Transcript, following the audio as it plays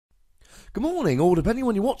Good morning, or depending on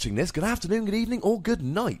when you're watching this, good afternoon, good evening, or good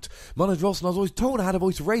night. My name's Ross, and I was always told I had a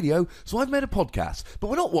voice for radio, so I've made a podcast. But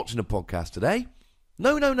we're not watching a podcast today.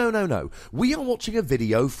 No. We are watching a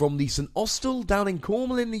video from the St Austell down in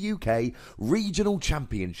Cornwall in the UK Regional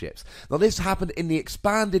Championships. Now this happened in the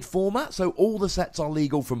expanded format, so all the sets are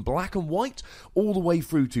legal from black and white all the way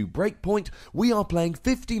through to breakpoint. We are playing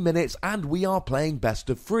 50 minutes and we are playing best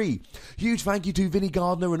of 3. Huge thank you to Vinnie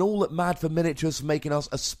Gardner and all at Mad for Miniatures for making us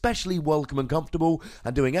especially welcome and comfortable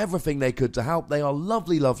and doing everything they could to help. They are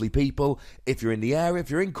lovely, lovely people. If you're in the area, if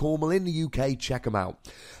you're in Cornwall in the UK, check them out.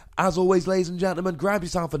 As always, ladies and gentlemen, grab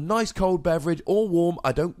yourself a nice cold beverage or warm,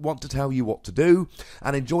 I don't want to tell you what to do,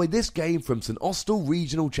 and enjoy this game from St Austell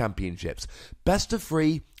Regional Championships. Best of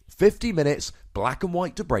 3, 50 minutes, black and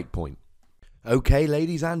white to breakpoint. Okay,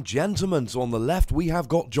 ladies and gentlemen, so on the left we have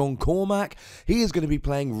got John Cormack. He is going to be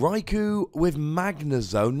playing Raikou with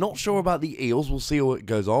Magnezone. Not sure about the Eels, we'll see how it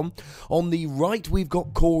goes on. On the right we've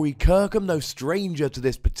got Corey Kirkham, no stranger to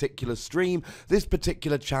this particular stream, this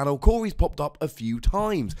particular channel. Corey's popped up a few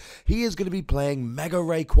times. He is going to be playing Mega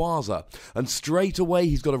Rayquaza, and straight away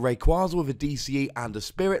he's got a Rayquaza with a DCE and a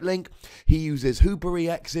Spirit Link. He uses Hooper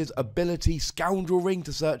EX's ability Scoundrel Ring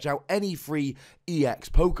to search out any free EX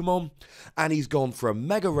Pokemon, and he's gone for a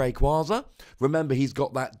Mega Rayquaza. Remember, he's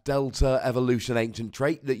got that Delta Evolution Ancient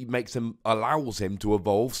trait that allows him to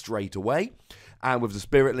evolve straight away, and with the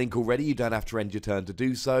Spirit Link already, you don't have to end your turn to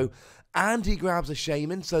do so. And he grabs a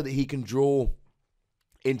Shaman so that he can draw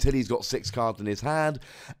until he's got 6 cards in his hand,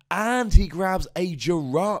 and he grabs a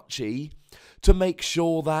Jirachi to make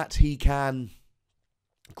sure that he can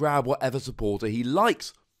grab whatever supporter he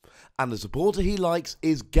likes, and the supporter he likes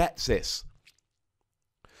is Getsis.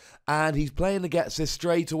 And he's playing the Getsis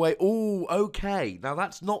straight away. Oh, okay. Now,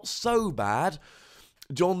 that's not so bad.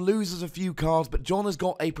 John loses a few cards, but John has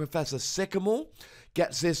got a Professor Sycamore.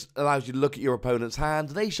 Getsis allows you to look at your opponent's hand.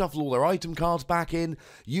 They shuffle all their item cards back in.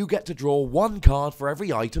 You get to draw 1 card for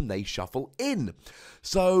every item they shuffle in.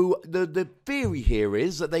 So, the theory here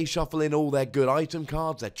is that they shuffle in all their good item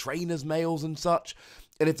cards, their trainers' mails and such.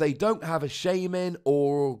 And if they don't have a Shaman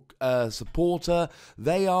or a supporter,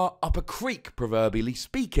 they are up a creek, proverbially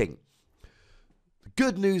speaking. The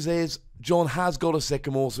good news is, John has got a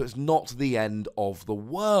Sycamore, so it's not the end of the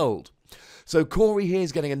world. So Corey here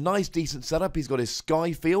is getting a nice, decent setup. He's got his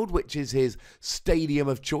Skyfield, which is his stadium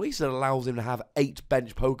of choice. It allows him to have 8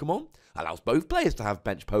 bench Pokemon. Allows both players to have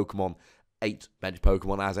bench Pokemon, 8 bench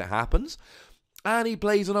Pokemon as it happens. And he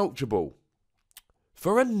plays an Ultra Ball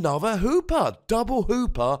for another Hooper, double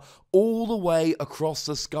Hooper all the way across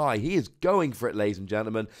the sky. He is going for it, ladies and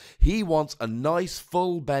gentlemen. He wants a nice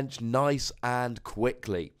full bench, nice and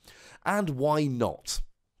quickly. And why not?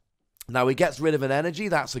 Now, he gets rid of an energy.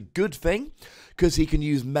 That's a good thing, because he can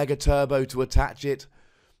use Mega Turbo to attach it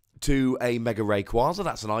to a Mega Rayquaza.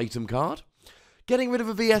 That's an item card. Getting rid of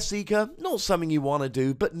a VS Seeker, not something you want to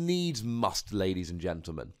do, but needs must, ladies and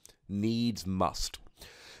gentlemen. Needs must.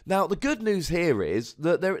 Now, the good news here is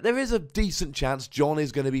that there is a decent chance John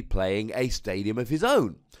is going to be playing a stadium of his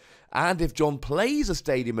own. And if John plays a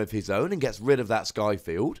stadium of his own and gets rid of that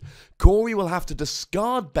Skyfield, Corey will have to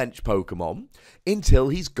discard bench Pokemon until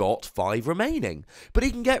he's got 5 remaining. But he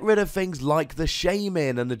can get rid of things like the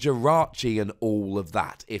Shaman and the Jirachi and all of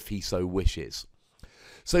that, if he so wishes.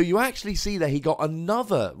 So you actually see that he got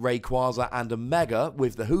another Rayquaza and a Mega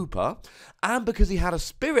with the Hooper, and because he had a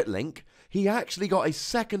Spirit Link, he actually got a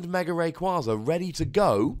second Mega Rayquaza ready to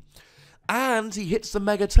go, and he hits the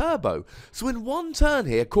Mega Turbo. So in one turn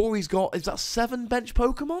here, Corey's got, is that 7 bench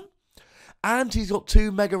Pokemon? And he's got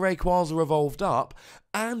 2 Mega Rayquaza evolved up,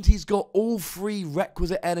 and he's got all 3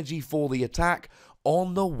 requisite energy for the attack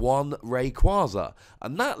on the 1 Rayquaza.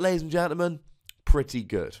 And that, ladies and gentlemen, pretty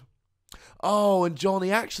good. Oh, and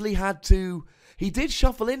Johnny actually had to... He did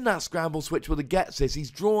shuffle in that Scramble Switch with a Getsis. He's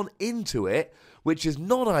drawn into it, which is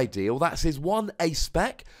not ideal. That's his 1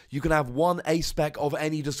 A-Spec. You can have 1 A-Spec of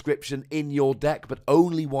any description in your deck, but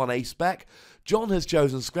only 1 A-Spec. John has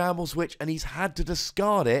chosen Scramble Switch, and he's had to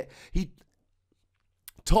discard it. He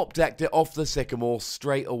top-decked it off the Sycamore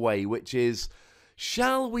straight away, which is,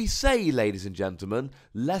 shall we say, ladies and gentlemen,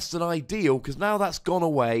 less than ideal, because now that's gone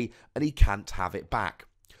away, and he can't have it back.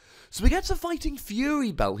 So he gets a Fighting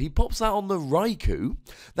Fury Belt. He pops that on the Raikou.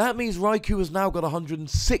 That means Raikou has now got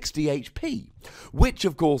 160 HP, which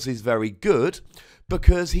of course is very good,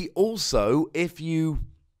 because he also, if you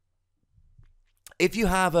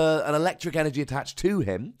have an electric energy attached to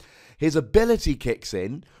him, his ability kicks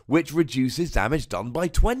in, which reduces damage done by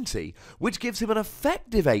 20, which gives him an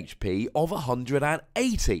effective HP of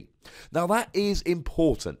 180. Now that is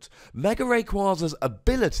important. Mega Rayquaza's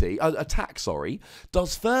attack,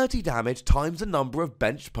 does 30 damage times the number of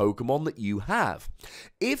benched Pokemon that you have.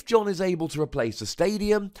 If John is able to replace the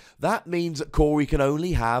stadium, that means that Corey can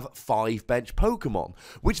only have 5 benched Pokemon,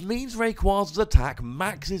 which means Rayquaza's attack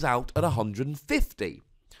maxes out at 150.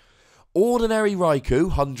 Ordinary Raikou,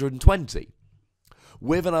 120.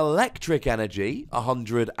 With an electric energy,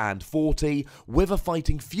 140, with a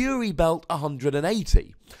fighting fury belt,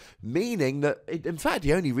 180. Meaning that, in fact,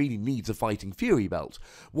 he only really needs a fighting fury belt.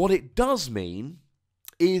 What it does mean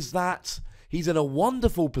is that he's in a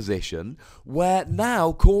wonderful position where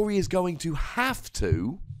now Corey is going to have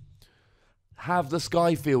the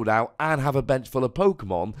Skyfield out and have a bench full of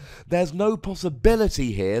Pokemon. There's no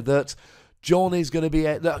possibility here that Corey is going to be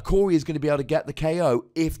able to get the KO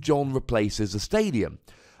if John replaces the stadium.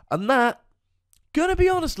 And that, gonna be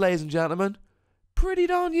honest, ladies and gentlemen, pretty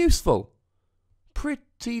darn useful.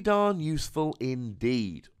 Pretty darn useful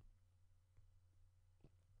indeed.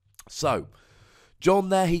 So, John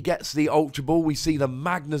there, he gets the Ultra Ball. We see the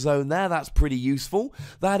Magnezone there. That's pretty useful.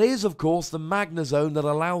 That is, of course, the Magnezone that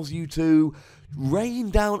allows you to rain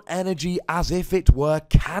down energy as if it were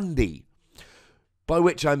candy. By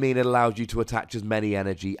which I mean it allows you to attach as many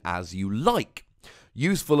energy as you like.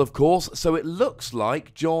 Useful, of course, so it looks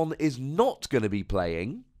like John is not going to be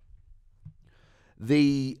playing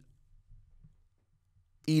the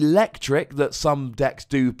electric that some decks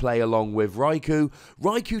do play along with Raikou.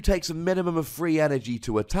 Raikou takes a minimum of free energy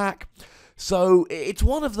to attack, so it's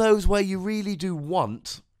one of those where you really do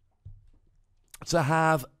want to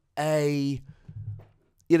have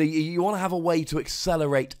you want to have a way to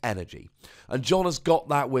accelerate energy. And John has got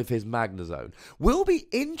that with his Magnezone. Will be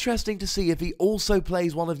interesting to see if he also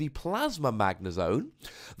plays one of the Plasma Magnezone.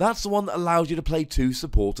 That's the one that allows you to play 2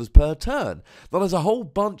 supporters per turn. Now there's a whole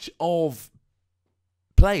bunch of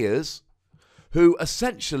players who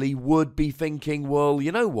essentially would be thinking, well,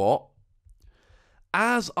 you know what?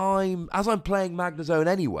 As I'm playing Magnezone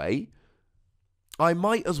anyway, I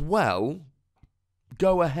might as well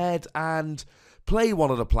go ahead and play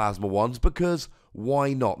one of the Plasma ones, because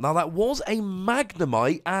why not? Now, that was a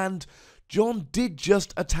Magnemite, and John did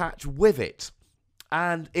just attach with it.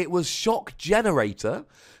 And it was Shock Generator.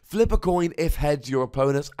 Flip a coin. If heads, your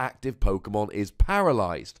opponent's active Pokemon is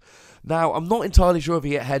paralyzed. Now, I'm not entirely sure if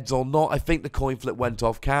he hit heads or not. I think the coin flip went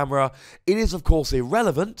off camera. It is, of course,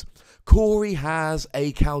 irrelevant. Corey has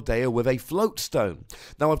a Caldea with a Float Stone.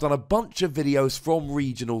 Now, I've done a bunch of videos from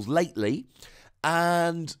regionals lately,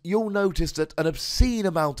 and you'll notice that an obscene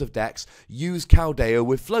amount of decks use Caldea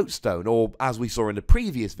with Floatstone, or as we saw in the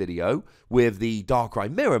previous video with the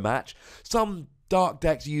Darkrai Mirror match, some dark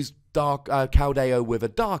decks use Caldea with a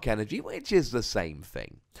Dark Energy, which is the same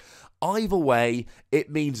thing. Either way, it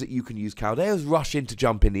means that you can use Caldea's Rush In to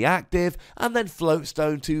jump in the active, and then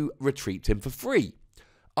Floatstone to retreat him for free.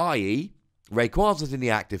 I.e., Rayquaza's in the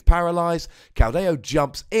active paralyzed, Caldea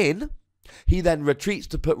jumps in, he then retreats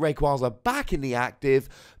to put Rayquaza back in the active,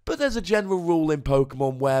 but there's a general rule in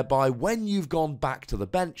Pokemon whereby when you've gone back to the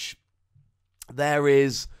bench, there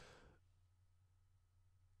is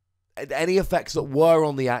any effects that were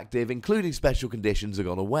on the active, including special conditions, are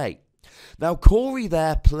gone away. Now, Corey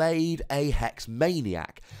there played a Hex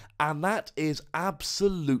Maniac, and that is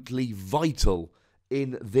absolutely vital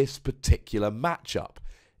in this particular matchup.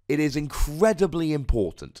 It is incredibly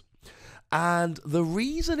important. And the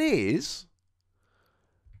reason is,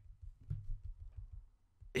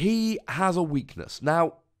 he has a weakness.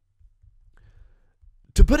 Now,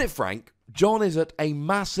 to put it frank, John is at a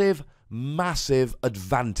massive, massive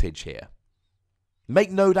advantage here.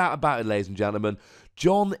 Make no doubt about it, ladies and gentlemen.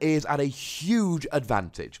 John is at a huge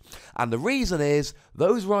advantage. And the reason is,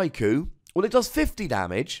 those Raikou, well, it does 50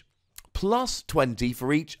 damage, plus 20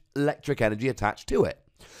 for each electric energy attached to it.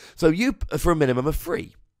 So for a minimum of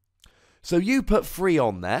 3. So you put 3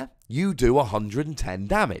 on there, you do 110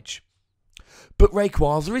 damage. But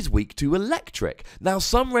Rayquaza is weak to electric. Now,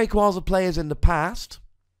 some Rayquaza players in the past,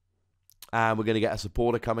 and we're going to get a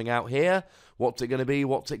supporter coming out here. What's it going to be?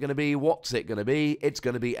 What's it going to be? What's it going to be? It's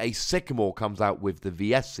going to be a Sycamore comes out with the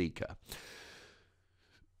VS Seeker.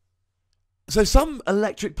 So some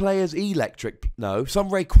electric players, some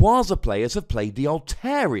Rayquaza players have played the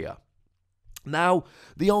Altaria. Now,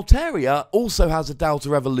 the Altaria also has a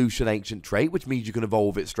Delta Evolution Ancient trait, which means you can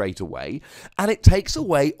evolve it straight away, and it takes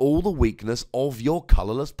away all the weakness of your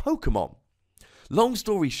colourless Pokemon. Long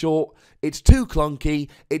story short, it's too clunky,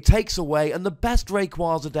 it takes away, and the best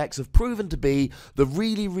Rayquaza decks have proven to be the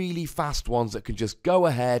really, really fast ones that can just go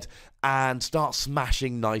ahead and start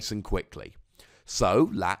smashing nice and quickly.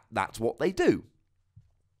 So, that's what they do.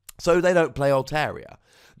 So they don't play Altaria.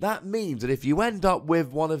 That means that if you end up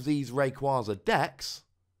with one of these Rayquaza decks,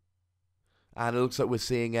 and it looks like we're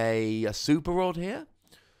seeing a Super Rod here.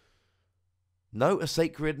 No, a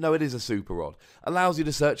Sacred. No, it is a Super Rod. Allows you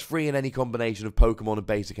to search free in any combination of Pokemon and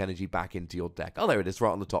basic energy back into your deck. Oh, there it is,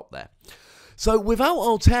 right on the top there. So without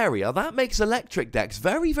Altaria, that makes electric decks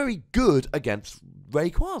very, very good against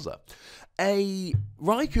Rayquaza. A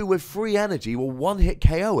Raikou with free energy will one-hit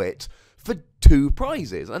KO it for 2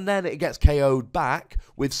 prizes, and then it gets KO'd back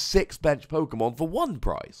with 6 bench Pokemon for 1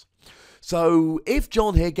 prize. So if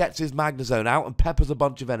John here gets his Magnezone out and peppers a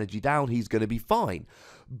bunch of energy down, he's going to be fine.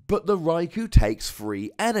 But the Raikou takes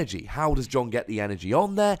free energy. How does John get the energy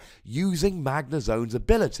on there? Using Magnezone's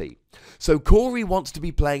ability. So Corey wants to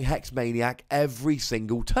be playing Hex Maniac every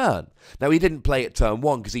single turn. Now he didn't play it turn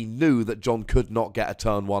 1 because he knew that John could not get a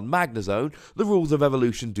turn 1 Magnezone. The rules of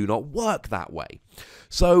evolution do not work that way.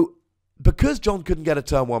 So because John couldn't get a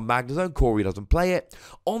turn 1 Magnezone, Corey doesn't play it.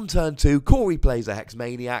 On turn 2, Corey plays a Hex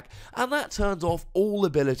Maniac, and that turns off all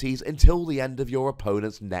abilities until the end of your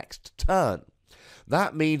opponent's next turn.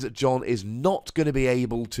 That means that John is not going to be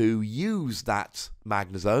able to use that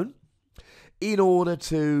Magnezone in order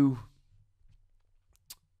to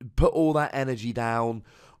put all that energy down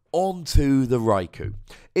onto the Raikou.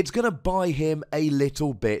 It's going to buy him a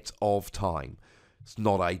little bit of time. It's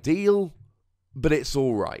not ideal, but it's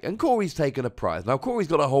alright. And Corey's taken a prize. Now, Corey's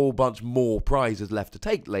got a whole bunch more prizes left to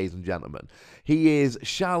take, ladies and gentlemen. He is,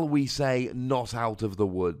 shall we say, not out of the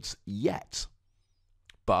woods yet.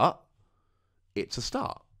 But it's a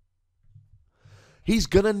start. He's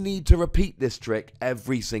going to need to repeat this trick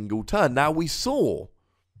every single turn. Now, we saw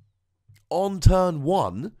on turn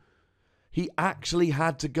 1, he actually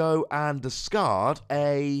had to go and discard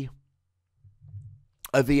a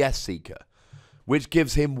VS Seeker, which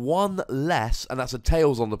gives him 1 less, and that's a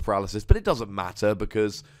Tails on the Paralysis, but it doesn't matter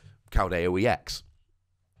because Caldeo EX.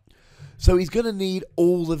 So he's going to need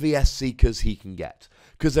all the VS Seekers he can get.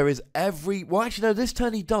 Because there is every... Well, actually, no, this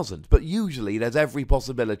turn he doesn't. But usually there's every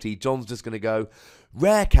possibility John's just going to go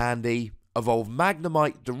Rare Candy, evolve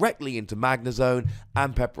Magnemite directly into Magnezone,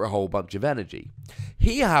 and pepper a whole bunch of energy.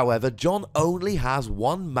 Here, however, John only has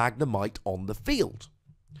 1 Magnemite on the field.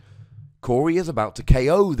 Corey is about to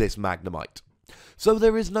KO this Magnemite. So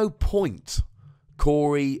there is no point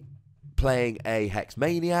Corey playing a Hex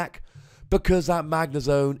Maniac because that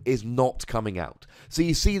Magnezone is not coming out. So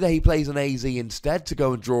you see that he plays an AZ instead to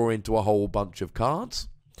go and draw into a whole bunch of cards.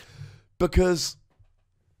 Because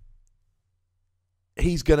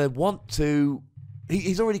he's going to want to...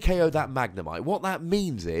 He's already KO'd that Magnemite. What that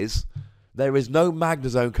means is there is no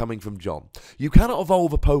Magnezone coming from John. You cannot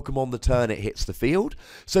evolve a Pokemon the turn it hits the field.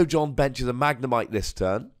 So John benches a Magnemite this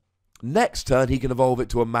turn. Next turn, he can evolve it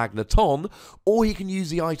to a Magneton, or he can use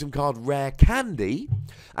the item card Rare Candy,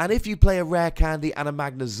 and if you play a Rare Candy and a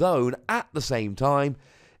Magnezone at the same time,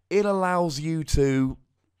 it allows you to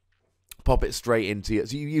pop it straight into it.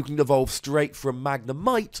 So you can evolve straight from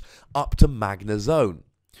Magnemite up to Magnezone.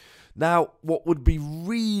 Now, what would be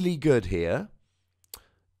really good here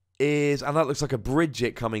is, and that looks like a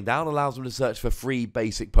Bridget coming down, allows them to search for free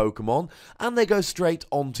basic Pokemon, and they go straight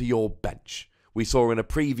onto your bench. We saw in a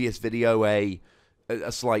previous video a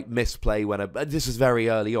slight misplay when this is very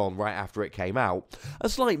early on, right after it came out. A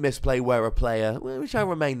slight misplay where a player, which shall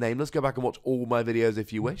remain nameless, go back and watch all my videos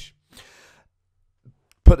if you wish,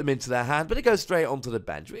 put them into their hand, but it goes straight onto the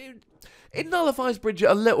bench. It nullifies Bridget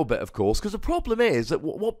a little bit, of course, because the problem is that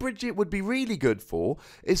what Bridget would be really good for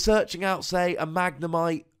is searching out, say, a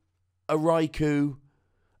Magnemite, a Raikou,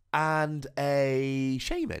 and a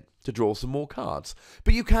Shaman to draw some more cards.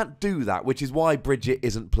 But you can't do that, which is why Bridget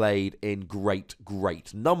isn't played in great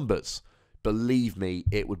numbers. Believe me,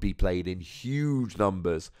 it would be played in huge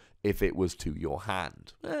numbers if it was to your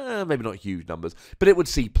hand. Maybe not huge numbers, but it would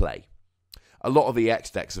see play. A lot of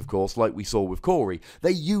EX decks, of course, like we saw with Corey,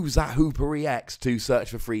 they use that Hooper EX to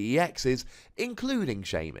search for free EXs, including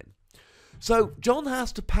Shaman. So John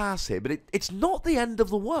has to pass here, but it's not the end of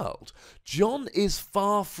the world. John is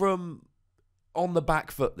far from on the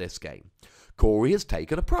back foot this game. Corey has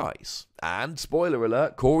taken a prize. And, spoiler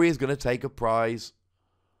alert, Corey is going to take a prize.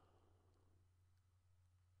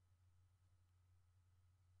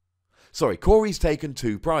 Sorry, Corey's taken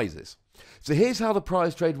 2 prizes. So here's how the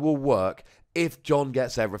prize trade will work if John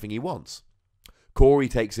gets everything he wants. Corey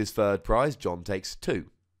takes his 3rd prize, John takes 2.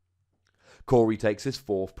 Corey takes his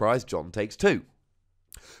 4th prize, John takes 2.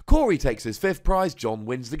 Corey takes his 5th prize, John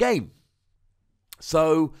wins the game.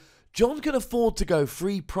 So John can afford to go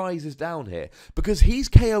 3 prizes down here because he's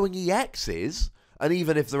KOing EXs, and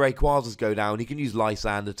even if the Rayquazas go down, he can use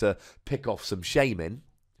Lysander to pick off some Shaman.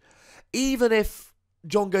 Even if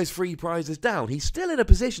John goes 3 prizes down, he's still in a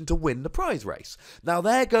position to win the prize race. Now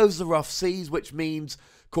there goes the rough seas, which means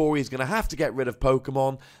Corey is going to have to get rid of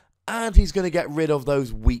Pokemon, and he's going to get rid of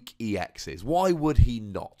those weak EXs. Why would he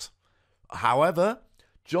not? However,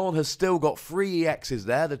 John has still got 3 EXs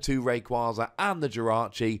there, the 2 Rayquaza and the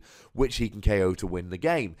Jirachi, which he can KO to win the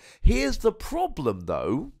game. Here's the problem,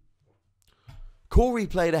 though. Corey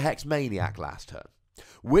played a Hex Maniac last turn,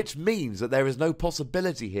 which means that there is no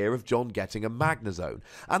possibility here of John getting a Magnezone.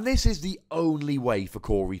 And this is the only way for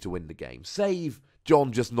Corey to win the game. Save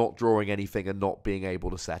John just not drawing anything and not being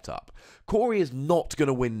able to set up. Corey is not going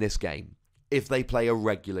to win this game if they play a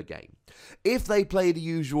regular game. If they play the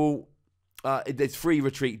usual... it's free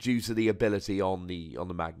retreat due to the ability on the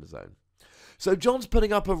Magnezone. So John's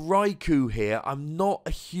putting up a Raikou here. I'm not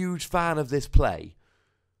a huge fan of this play.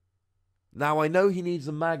 Now, I know he needs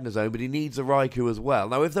a Magnezone, but he needs a Raikou as well.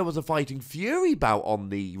 Now, if there was a Fighting Fury bout on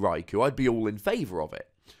the Raikou, I'd be all in favour of it.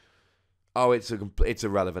 Oh, it's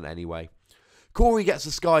irrelevant anyway. Corey gets a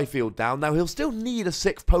Skyfield down. Now, he'll still need a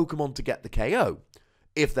 6th Pokemon to get the KO.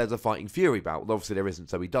 If there's a Fighting Fury bout. Well, obviously there isn't,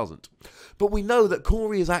 so he doesn't. But we know that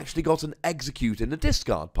Corey has actually got an Execute in the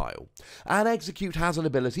discard pile. And Execute has an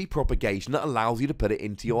ability, Propagation, that allows you to put it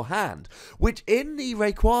into your hand. Which in the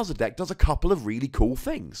Rayquaza deck does a couple of really cool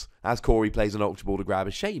things, as Corey plays an Ultra Ball to grab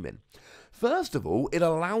a Shaman. First of all, it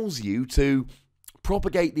allows you to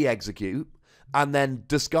propagate the Execute, and then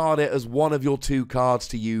discard it as one of your 2 cards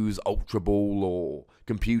to use Ultra Ball or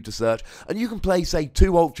Computer Search. And you can play, say,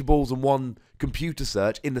 2 Ultra Balls and 1 Computer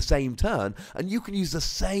Search in the same turn, and you can use the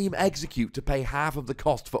same Execute to pay half of the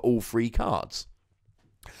cost for all 3 cards.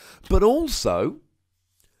 But also,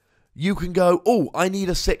 you can go, oh, I need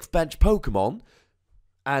a 6th bench Pokemon,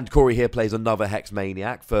 and Corey here plays another Hex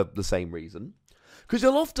Maniac for the same reason. Because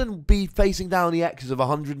you'll often be facing down the X's of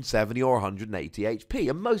 170 or 180 HP,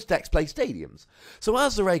 and most decks play stadiums. So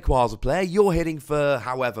as the Rayquaza player, you're hitting for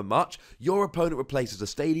however much, your opponent replaces a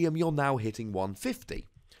stadium, you're now hitting 150.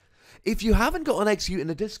 If you haven't got an Execute in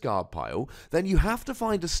the discard pile, then you have to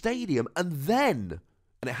find a stadium, and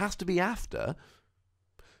it has to be after,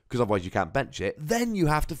 because otherwise you can't bench it, then you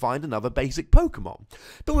have to find another basic Pokemon.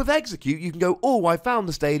 But with Execute, you can go, oh, I found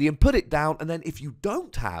the stadium, put it down, and then if you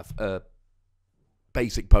don't have a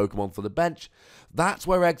basic Pokemon for the bench, that's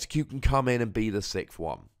where Execute can come in and be the 6th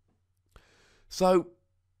one. So,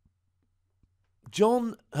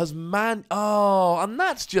 John has and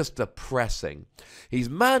that's just depressing. He's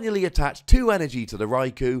manually attached 2 energy to the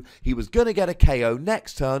Raikou. He was going to get a KO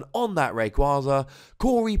next turn on that Rayquaza.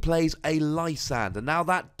 Corey plays a Lysand, and now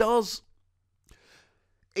that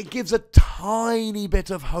it gives a tiny bit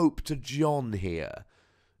of hope to John here.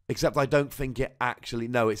 Except I don't think it actually...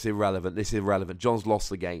 No, it's irrelevant. This is irrelevant. John's lost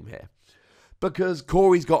the game here. Because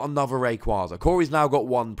Corey's got another Rayquaza. Corey's now got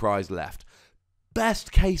 1 prize left.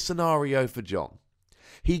 Best case scenario for John.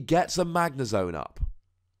 He gets a Magnezone up.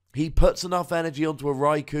 He puts enough energy onto a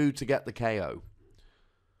Raikou to get the KO.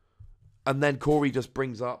 And then Corey just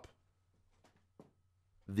brings up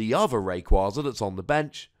the other Rayquaza that's on the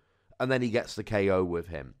bench. And then he gets the KO with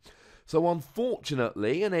him. So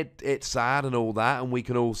unfortunately, and it's sad and all that, and we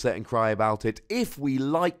can all sit and cry about it if we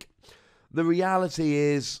like, the reality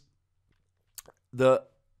is that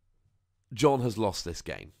John has lost this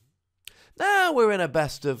game. Now we're in a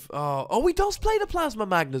best of... Oh, he does play the Plasma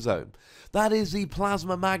Magnezone. That is the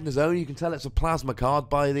Plasma Magnezone. You can tell it's a Plasma card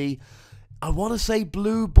by the... I want to say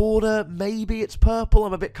blue border. Maybe it's purple.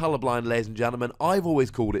 I'm a bit colourblind, ladies and gentlemen. I've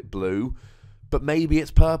always called it blue. But maybe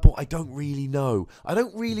it's purple. I don't really know. I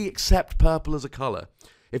don't really accept purple as a colour.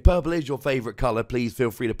 If purple is your favourite colour, please feel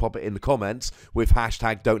free to pop it in the comments with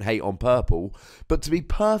hashtag don't hate on purple. But to be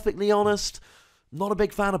perfectly honest, not a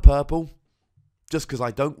big fan of purple. Just because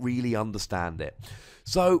I don't really understand it.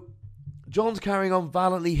 So, John's carrying on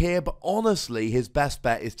valiantly here, but honestly, his best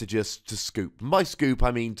bet is to scoop. By scoop,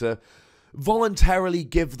 I mean to voluntarily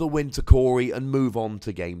give the win to Corey and move on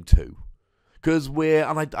to game 2. Because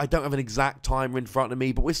I don't have an exact timer in front of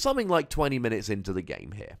me, but we're something like 20 minutes into the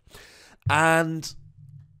game here. And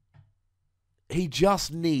he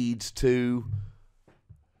just needs to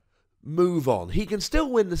move on. He can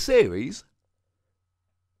still win the series.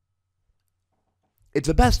 It's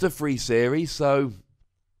a best of 3 series, so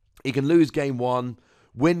he can lose game 1,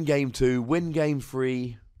 win game 2, win game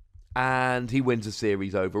 3, and he wins a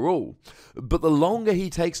series overall. But the longer he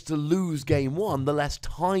takes to lose game 1, the less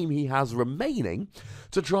time he has remaining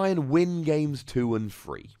to try and win games 2 and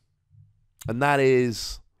 3. And that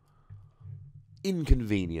is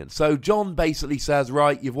inconvenient. So John basically says,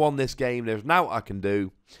 right, you've won this game, there's now what I can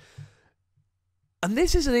do. And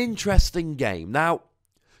this is an interesting game. Now,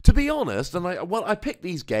 to be honest, and I pick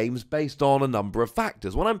these games based on a number of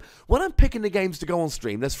factors. When I'm picking the games to go on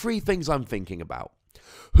stream, there's three things I'm thinking about.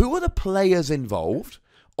 Who are the players involved?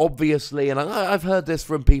 Obviously, and I've heard this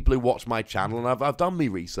from people who watch my channel, and I've done my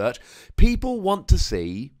research. People want to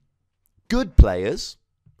see good players,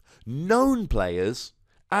 known players,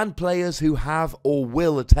 and players who have or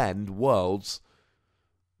will attend Worlds.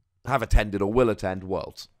 Have attended or will attend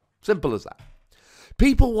Worlds. Simple as that.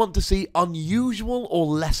 People want to see unusual or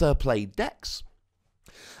lesser played decks.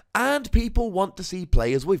 And people want to see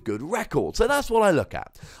players with good records. So that's what I look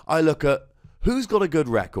at. I look at who's got a good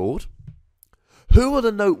record, who are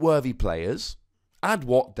the noteworthy players, and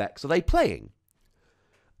what decks are they playing.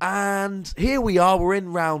 And here we are, we're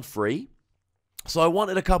in round 3. So I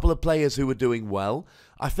wanted a couple of players who were doing well.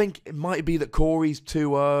 I think it might be that Corey's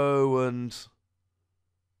 2-0 and...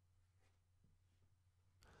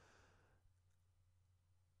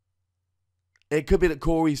 It could be that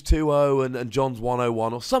Corey's 2-0 and John's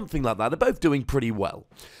 1-0-1 or something like that. They're both doing pretty well.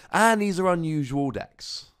 And these are unusual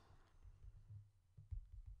decks.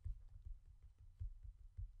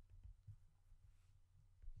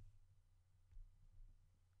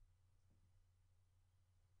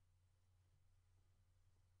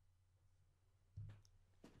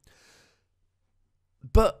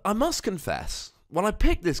 But I must confess, when I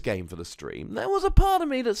picked this game for the stream, there was a part of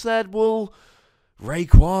me that said, well,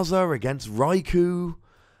 Rayquaza against Raikou.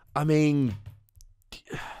 I mean,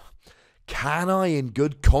 can I in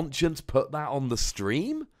good conscience put that on the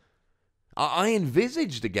stream? I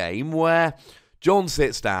envisaged a game where John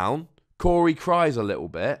sits down, Corey cries a little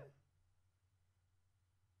bit,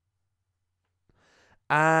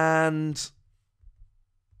 and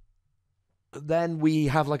then we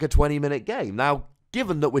have like a 20-minute game. Now,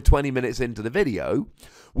 given that we're 20 minutes into the video,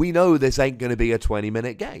 we know this ain't going to be a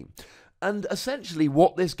 20-minute game. And essentially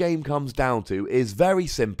what this game comes down to is very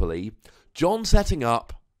simply John setting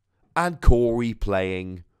up and Corey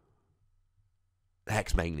playing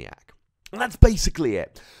Hexmaniac. And that's basically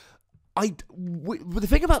it. The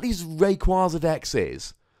thing about these Rayquaza decks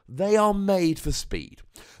is they are made for speed.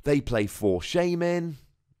 They play 4 Shaman,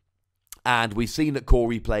 and we've seen that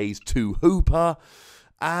Corey plays 2 Hooper.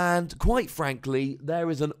 And quite frankly,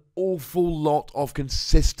 there is an awful lot of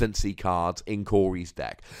consistency cards in Corey's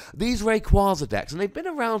deck. These Rayquaza decks, and they've been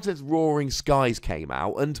around since Roaring Skies came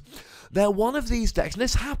out, and they're one of these decks, and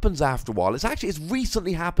this happens after a while. It's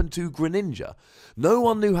recently happened to Greninja. No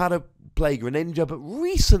one knew how to play Greninja, but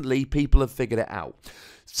recently people have figured it out.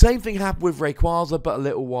 Same thing happened with Rayquaza, but a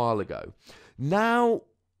little while ago. Now,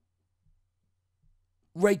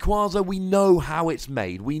 Rayquaza, we know how it's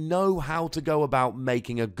made. We know how to go about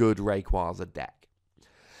making a good Rayquaza deck.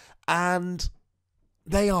 And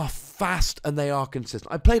they are fast and they are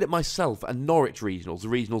consistent. I played it myself at Norwich Regionals, the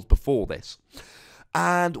regionals before this.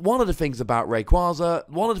 And one of the things about Rayquaza,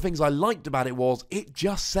 one of the things I liked about it was it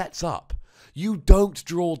just sets up. You don't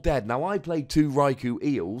draw dead. Now, I played 2 Raikou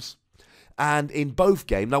Eels, and in both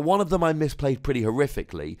games, now one of them I misplayed pretty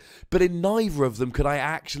horrifically, but in neither of them could I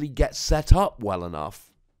actually get set up well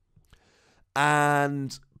enough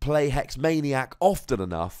and play Hexmaniac often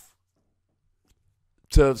enough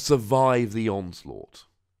to survive the onslaught.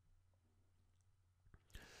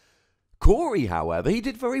 Corey, however, he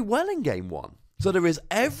did very well in game 1. So there is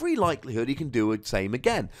every likelihood he can do the same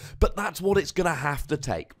again. But that's what it's going to have to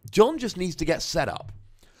take. John just needs to get set up.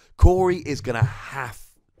 Corey is going to have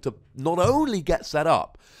to not only get set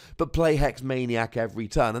up, but play Hexmaniac every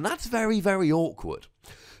turn. And that's very, very awkward.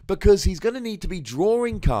 Because he's going to need to be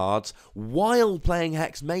drawing cards while playing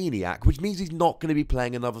Hexmaniac, which means he's not going to be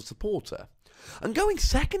playing another supporter. And going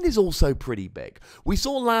second is also pretty big. We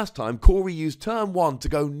saw last time Corey used turn 1 to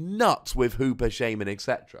go nuts with Hooper, Shaman,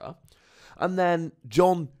 etc. And then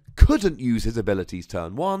John couldn't use his abilities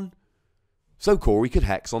turn 1, so Corey could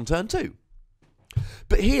Hex on turn 2.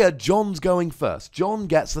 But here, John's going first. John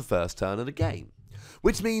gets the first turn of the game.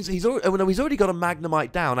 Which means he's already got a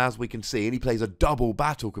Magnemite down, as we can see, and he plays a double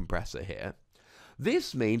Battle Compressor here.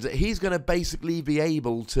 This means that he's going to basically be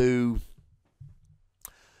able to,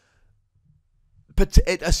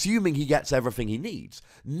 assuming he gets everything he needs,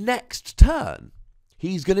 next turn,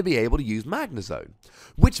 he's going to be able to use Magnezone.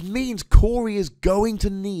 Which means Corey is going to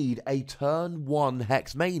need a turn 1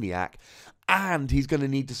 Hexmaniac and he's going to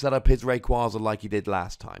need to set up his Rayquaza like he did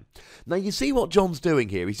last time. Now, you see what John's doing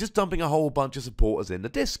here. He's just dumping a whole bunch of supporters in the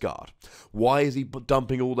discard. Why is he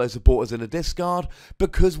dumping all those supporters in the discard?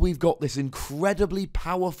 Because we've got this incredibly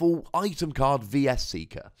powerful item card, VS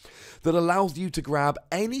Seeker, that allows you to grab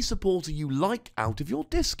any supporter you like out of your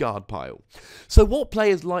discard pile. So what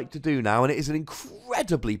players like to do now, and it is an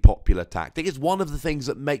incredibly popular tactic, it's one of the things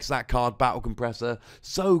that makes that card Battle Compressor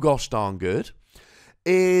so gosh darn good,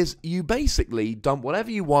 is you basically dump whatever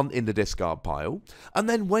you want in the discard pile, and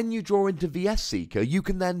then when you draw into VS Seeker, you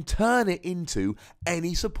can then turn it into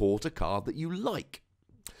any supporter card that you like.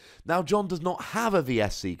 Now, John does not have a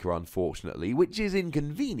VS Seeker, unfortunately, which is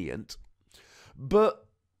inconvenient, but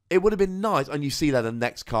it would have been nice, and you see that the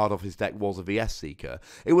next card off his deck was a VS Seeker.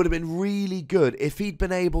 It would have been really good if he'd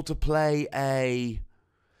been able to play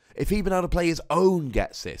his own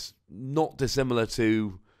Gets This, not dissimilar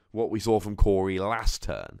to what we saw from Corey last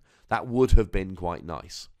turn. That would have been quite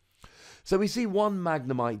nice. So we see one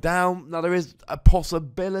Magnemite down. Now there is a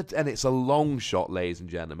possibility, and it's a long shot, ladies and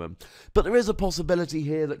gentlemen, but there is a possibility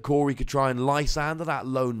here that Corey could try and Lysander that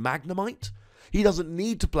lone Magnemite. He doesn't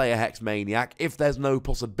need to play a Hex Maniac if there's no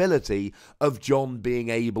possibility of John being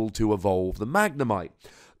able to evolve the Magnemite.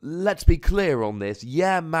 Let's be clear on this.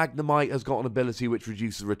 Yeah, Magnemite has got an ability which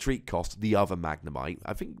reduces retreat cost, the other Magnemite.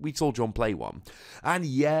 I think we saw John play one. And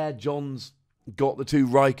yeah, John's got the two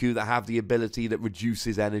Raikou that have the ability that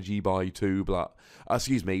reduces energy by 2,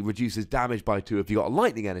 reduces damage by 2 if you've got a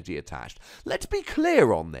lightning energy attached. Let's be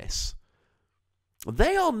clear on this.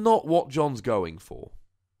 They are not what John's going for.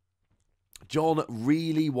 John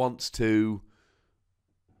really wants to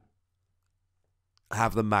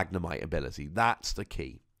have the Magnemite ability. That's the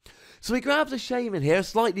key. So he grabs a Shaman here, a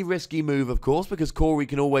slightly risky move, of course, because Corey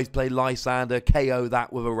can always play Lysander, KO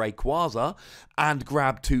that with a Rayquaza, and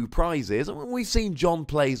grab 2 prizes. And we've seen John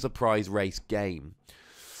plays the prize race game.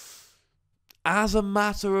 As a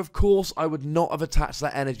matter of course, I would not have attached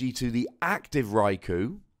that energy to the active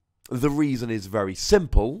Raikou. The reason is very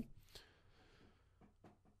simple.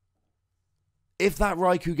 If that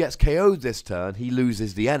Raikou gets KO'd this turn, he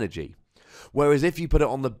loses the energy. Whereas if you put it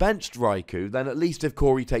on the benched Raikou, then at least if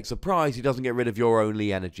Corey takes a prize, he doesn't get rid of your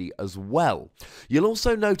only energy as well. You'll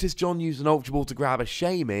also notice John used an Ultra Ball to grab a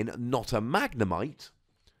Shaman, not a Magnemite,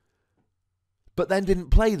 but then didn't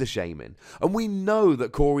play the Shaman. And we know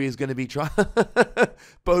that Corey is going to be trying...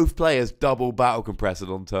 Both players double Battle Compressed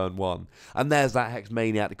on turn 1. And there's that Hex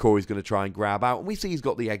Maniac that Corey's going to try and grab out. And we see he's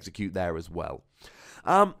got the Execute there as well.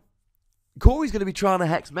 Corey's going to be trying to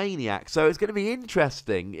Hex Maniac, so it's going to be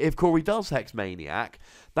interesting if Corey does Hex Maniac.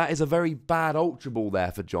 That is a very bad Ultra Ball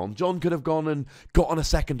there for John. John could have gone and gotten a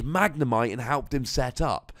second Magnemite and helped him set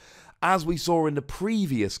up. As we saw in the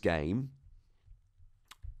previous game,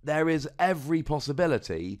 there is every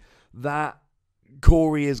possibility that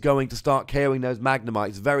Corey is going to start KOing those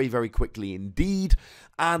Magnemites very, very quickly indeed,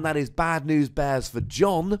 and that is bad news bears for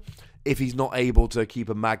John. If he's not able to keep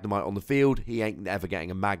a Magnemite on the field, he ain't ever getting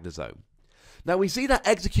a Magnezone. Now, we see that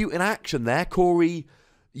Execute in action there. Corey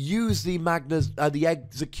used the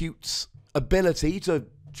Execute's ability to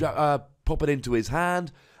pop it into his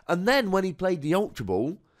hand. And then when he played the Ultra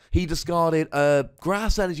Ball, he discarded a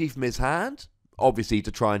Grass Energy from his hand, obviously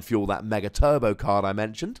to try and fuel that Mega Turbo card I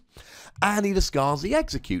mentioned. And he discards the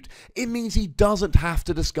Execute. It means he doesn't have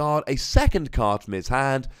to discard a second card from his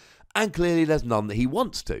hand, and clearly there's none that he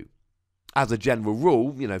wants to. As a general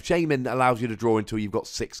rule, Shaman allows you to draw until you've got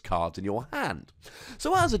 6 cards in your hand.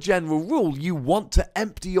 So as a general rule, you want to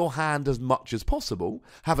empty your hand as much as possible,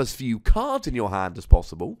 have as few cards in your hand as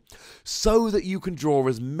possible, so that you can draw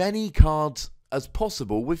as many cards as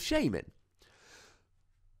possible with Shaman.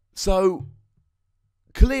 So,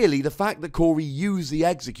 clearly, the fact that Corey used the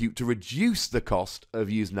Execute to reduce the cost of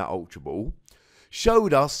using that Ultra Ball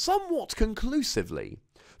showed us somewhat conclusively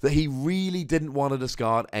that he really didn't want to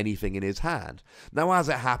discard anything in his hand. Now, as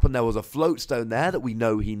it happened, there was a Floatstone there that we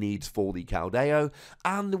know he needs for the Caldeo,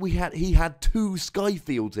 and he had 2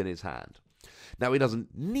 Skyfields in his hand. Now, he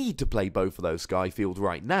doesn't need to play both of those Skyfields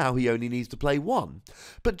right now, he only needs to play 1.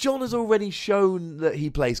 But John has already shown that he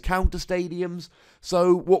plays counter stadiums,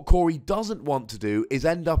 so what Corey doesn't want to do is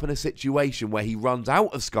end up in a situation where he runs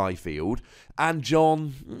out of Skyfield, and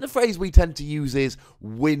John, the phrase we tend to use is,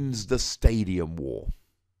 wins the stadium war.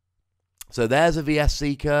 So there's a VS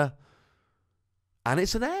Seeker, and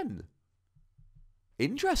it's an N.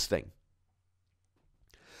 Interesting.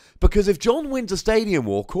 Because if John wins a Stadium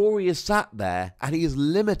War, Corey is sat there, and he is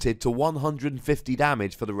limited to 150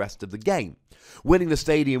 damage for the rest of the game. Winning the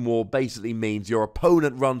Stadium War basically means your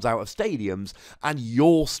opponent runs out of stadiums, and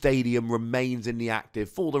your stadium remains in the active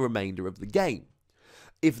for the remainder of the game.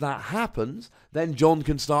 If that happens, then John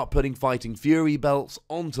can start putting Fighting Fury belts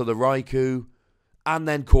onto the Raikou, and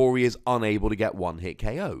then Corey is unable to get one-hit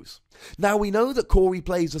KOs. Now, we know that Corey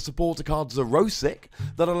plays the supporter card Zerosic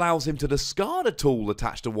that allows him to discard a tool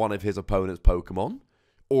attached to one of his opponent's Pokemon,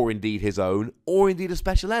 or indeed his own, or indeed a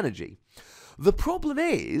special energy. The problem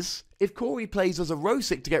is, if Corey plays a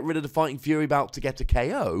Zerosic to get rid of the Fighting Fury belt to get a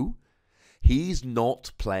KO, he's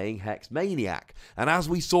not playing Hex Maniac. And as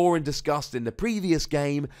we saw and discussed in the previous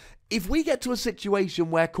game, if we get to a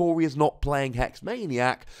situation where Corey is not playing Hex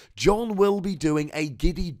Maniac, John will be doing a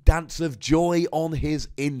giddy dance of joy on his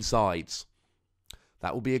insides.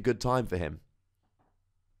 That will be a good time for him.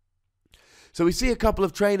 So we see a couple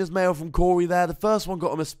of trainers mail from Corey there. The first one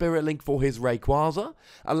got him a Spirit Link for his Rayquaza.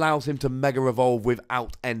 Allows him to Mega Evolve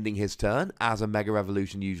without ending his turn, as a Mega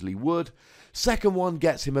Evolution usually would. Second one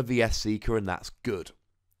gets him a VS Seeker, and that's good.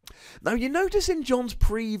 Now, you notice in John's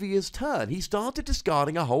previous turn, he started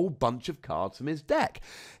discarding a whole bunch of cards from his deck.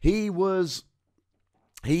 What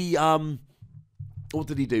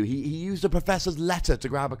did he do? He used a Professor's Letter to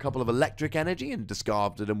grab a couple of Electric Energy and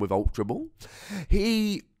discarded them with Ultra Ball.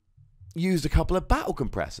 He used a couple of Battle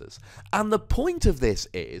Compressors. And the point of this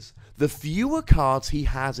is, the fewer cards he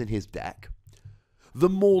has in his deck, the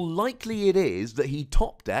more likely it is that he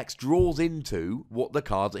top decks, draws into what the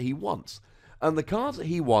cards that he wants. And the cards that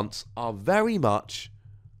he wants are very much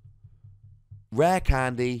Rare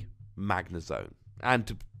Candy, Magnezone,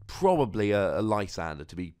 and probably a Lysander,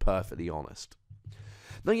 to be perfectly honest.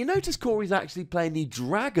 Now, you notice Corey's actually playing the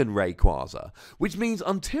Dragon Rayquaza, which means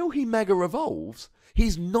until he Mega Evolves,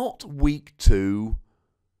 he's not weak to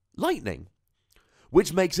Lightning,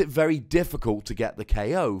 which makes it very difficult to get the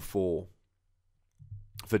KO for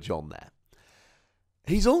John there.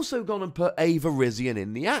 He's also gone and put a Virizion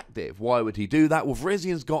in the active. Why would he do that? Well,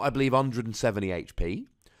 Virizion's got, I believe, 170 HP,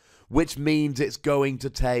 which means it's going to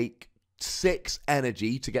take 6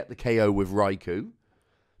 energy to get the KO with Raikou.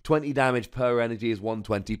 20 damage per energy is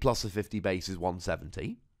 120, plus a 50 base is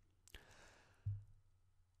 170.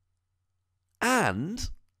 And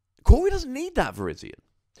Corey doesn't need that Virizion.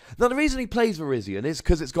 Now, the reason he plays Virizion is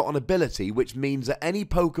because it's got an ability which means that any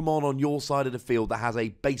Pokemon on your side of the field that has a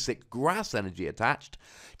basic grass energy attached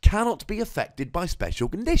cannot be affected by special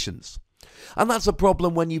conditions. And that's a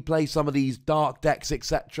problem when you play some of these dark decks,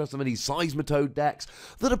 etc., some of these Seismitoad decks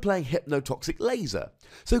that are playing Hypnotoxic Laser.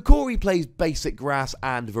 So Corey plays basic grass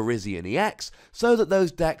and Virizion EX so that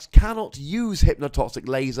those decks cannot use Hypnotoxic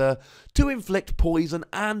Laser to inflict poison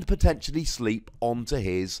and potentially sleep onto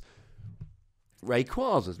his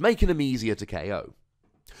Rayquazas, making them easier to KO.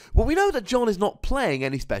 Well, we know that John is not playing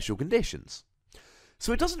any special conditions,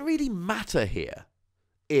 so it doesn't really matter here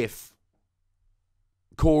if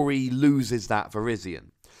Corey loses that Virizion.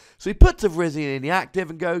 So he puts a Virizion in the active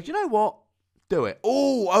and goes, you know what? Do it.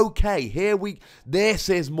 Oh, okay, this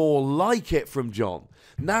is more like it from John.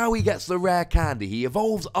 Now he gets the Rare Candy. He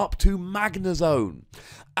evolves up to Magnezone.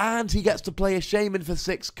 And he gets to play a Shaman for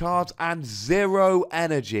 6 cards and 0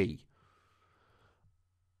 energy.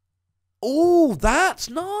 Oh,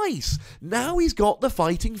 that's nice. Now he's got the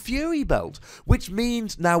Fighting Fury belt, which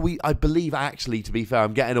means now I believe, actually, to be fair,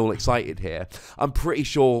 I'm getting all excited here. I'm pretty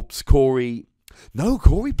sure Corey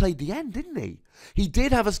played the end, didn't he? He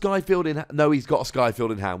did have a Skyfield in hand. No, he's got a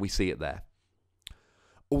Skyfield in hand. We see it there.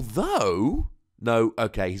 Although, no,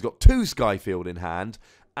 okay, he's got 2 Skyfield in hand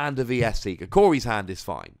and a VS Seeker. Corey's hand is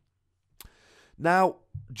fine. Now,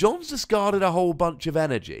 John's discarded a whole bunch of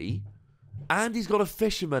energy, and he's got a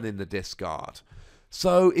Fisherman in the discard.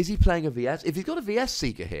 So, is he playing a VS? If he's got a VS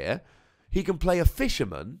Seeker here, he can play a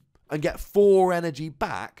Fisherman and get 4 energy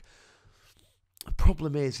back. The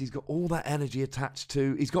problem is, he's got all that energy attached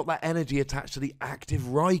to... He's got that energy attached to the active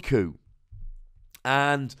Raikou.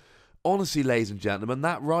 And, honestly, ladies and gentlemen,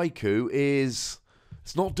 that Raikou is...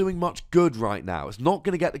 It's not doing much good right now. It's not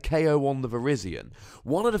going to get the KO on the Virizion.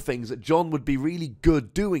 One of the things that John would be really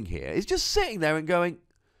good doing here is just sitting there and going...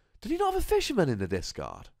 Did he not have a Fisherman in the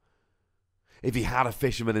discard? If he had a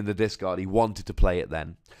Fisherman in the discard, he wanted to play it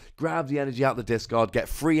then. Grab the energy out of the discard, get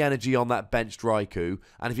free energy on that benched Raikou,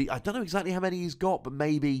 and I don't know exactly how many he's got, but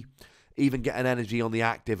maybe even get an energy on the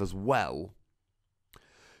active as well.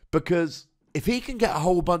 Because if he can get a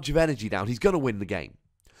whole bunch of energy down, he's going to win the game.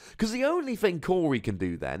 Because the only thing Corey can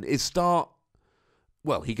do then is start...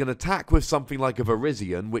 Well, he can attack with something like a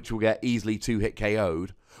Virizion, which will get easily 2-hit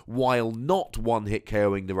KO'd, while not 1-hit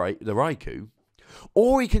KOing the Raikou.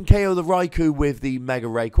 Or he can KO the Raikou with the Mega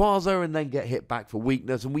Rayquaza and then get hit back for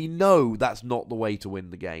weakness, and we know that's not the way to win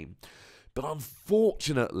the game. But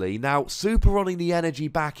unfortunately, now Super Rodding the energy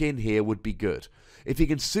back in here would be good. If he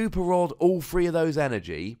can Super Rod all 3 of those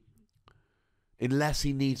energy, unless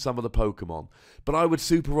he needs some of the Pokemon. But I would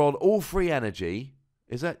super on all 3 energy.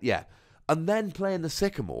 Is that? Yeah. And then playing the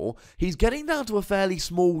Sycamore, he's getting down to a fairly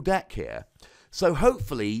small deck here. So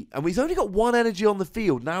hopefully, and he's only got 1 energy on the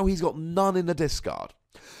field, now he's got none in the discard.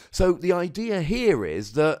 So the idea here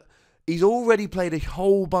is that he's already played a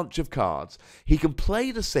whole bunch of cards. He can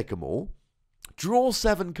play the Sycamore, draw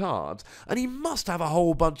 7 cards, and he must have a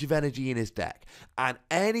whole bunch of energy in his deck. And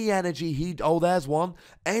any energy there's one.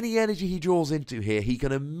 Any energy he draws into here, he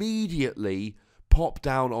can immediately pop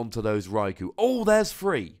down onto those Raikou. Oh, there's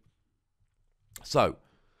 3. So,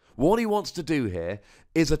 what he wants to do here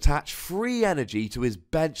is attach 3 energy to his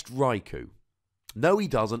benched Raikou. No, he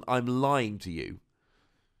doesn't. I'm lying to you.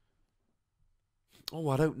 Oh,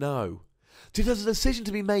 I don't know. So there's a decision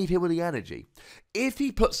to be made here with the energy. If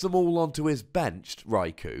he puts them all onto his benched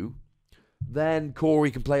Raikou, then Corey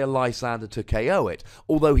can play a Lysander to KO it,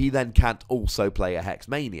 although he then can't also play a Hex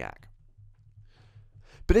Maniac.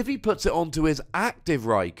 But if he puts it onto his active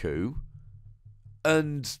Raikou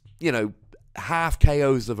and, half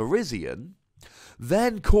KOs the Virizion,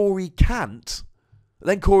 then Corey can't.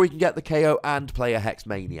 Then Corey can get the KO and play a Hex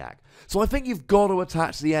Maniac. So I think you've got to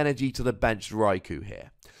attach the energy to the benched Raikou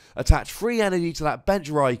here. Attach 3 energy to that bench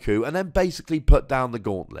Raikou and then basically put down the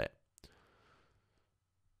gauntlet.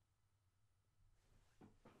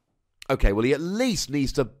 Okay, well he at least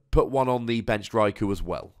needs to put 1 on the benched Raikou as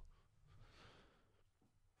well.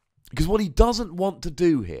 Because what he doesn't want to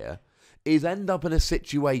do here is end up in a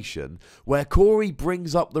situation where Corey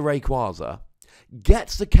brings up the Rayquaza,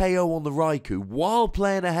 gets the KO on the Raikou while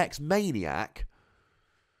playing a Hex Maniac,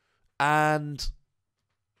 and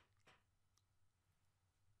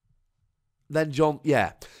then John,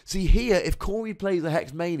 See here, if Corey plays a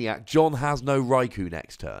Hex Maniac, John has no Raikou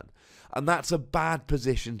next turn. And that's a bad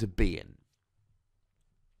position to be in.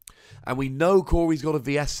 And we know Corey's got a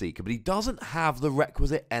VS Seeker, but he doesn't have the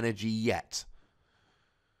requisite energy yet.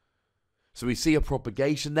 So we see a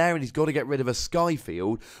propagation there, and he's got to get rid of a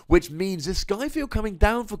Skyfield, which means this Skyfield coming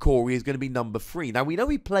down for Corey is going to be number 3. Now, we know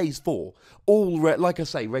he plays 4. Like I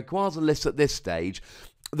say, Rayquaza lists at this stage,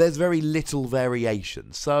 there's very little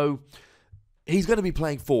variation. So he's going to be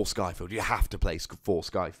playing 4 Skyfield. You have to play 4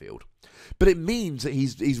 Skyfield. But it means that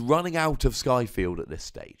he's running out of Skyfield at this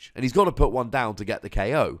stage. And he's got to put 1 down to get the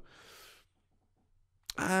KO.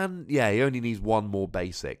 And, he only needs 1 more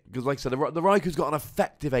basic. Because, like I said, the Raikou's got an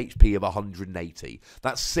effective HP of 180.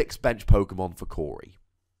 That's 6 bench Pokemon for Corey.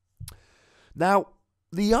 Now,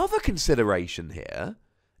 the other consideration here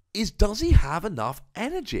is, does he have enough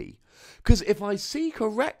energy? Because if I see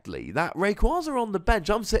correctly, that Rayquaza on the bench,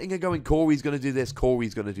 I'm sitting here going, Corey's going to do this,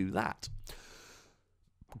 Corey's going to do that.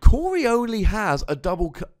 Corey only has a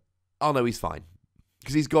double... Oh, no, he's fine.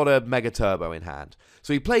 Because he's got a Mega Turbo in hand.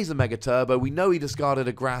 So he plays the Mega Turbo. We know he discarded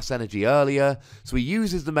a Grass Energy earlier. So he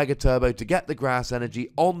uses the Mega Turbo to get the Grass Energy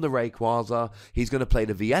on the Rayquaza. He's going to play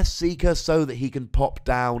the VS Seeker so that he can pop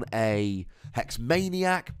down a Hex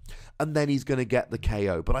Maniac. And then he's going to get the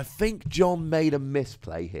KO. But I think John made a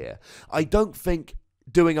misplay here. I don't think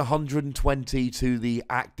doing 120 to the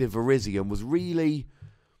active Virizion was really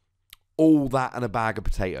all that and a bag of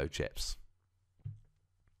potato chips.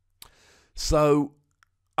 So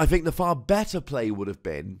I think the far better play would have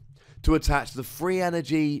been to attach the free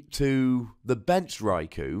energy to the bench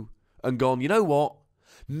Raikou and gone, you know what?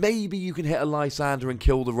 Maybe you can hit a Lysander and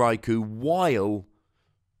kill the Raikou while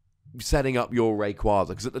setting up your Rayquaza.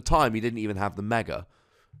 Because at the time, he didn't even have the Mega.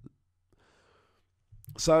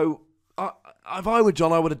 So, if I were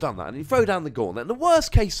John, I would have done that. And you throw down the gauntlet. In the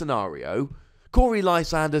worst case scenario, Corey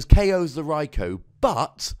Lysanders KOs the Raikou,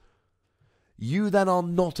 but you then are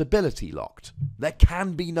not ability locked. There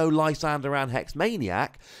can be no Lysander and Hex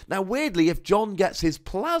Maniac. Now, weirdly, if John gets his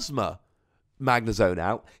Plasma Magnezone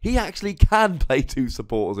out, he actually can play 2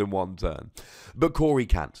 supporters in 1 turn. But Corey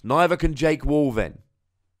can't. Neither can Jake Wolvin.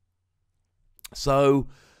 So,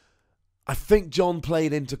 I think John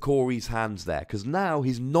played into Corey's hands there, because now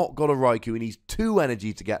he's not got a Raikou and he's 2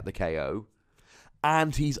 energy to get the KO,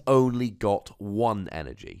 and he's only got 1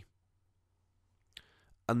 energy.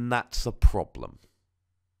 And that's a problem.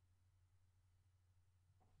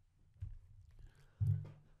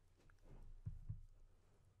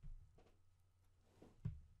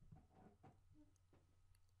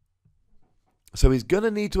 So he's going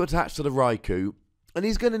to need to attach to the Raikou, and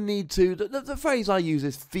he's going to need to... The phrase I use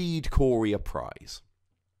is feed Corey a prize.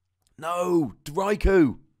 No,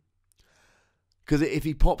 Raikou. Because if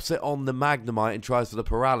he pops it on the Magnemite and tries for the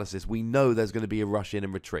paralysis, we know there's going to be a rush in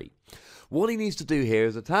and retreat. What he needs to do here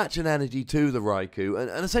is attach an energy to the Raikou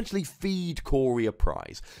and essentially feed Corey a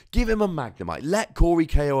prize. Give him a Magnemite. Let Corey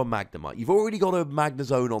KO a Magnemite. You've already got a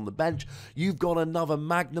Magnezone on the bench. You've got another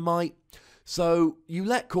Magnemite. So you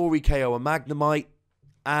let Corey KO a Magnemite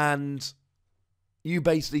and you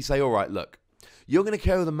basically say, all right, look, you're going to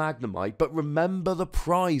KO the Magnemite, but remember the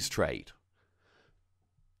prize trade.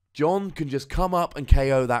 John can just come up and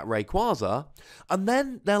KO that Rayquaza, and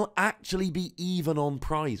then they'll actually be even on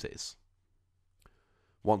prizes.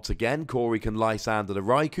 Once again, Corey can Lysander the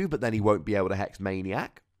Raikou, but then he won't be able to Hex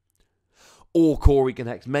Maniac. Or Corey can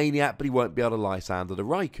Hex Maniac, but he won't be able to Lysander the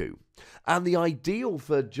Raikou. And the ideal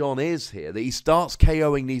for John is here that he starts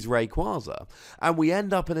KOing these Rayquaza, and we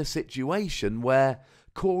end up in a situation where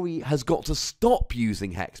Corey has got to stop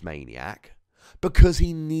using Hex Maniac because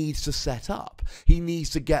he needs to set up. He needs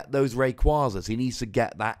to get those Rayquazas. He needs to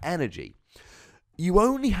get that energy. You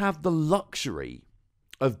only have the luxury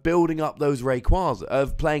of building up those Rayquaza,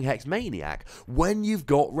 of playing Hex Maniac, when you've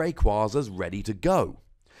got Rayquazas ready to go.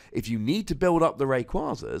 If you need to build up the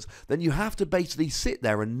Rayquazas, then you have to basically sit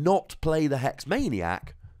there and not play the Hex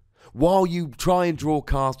Maniac while you try and draw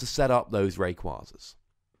cards to set up those Rayquazas.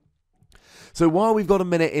 So while we've got a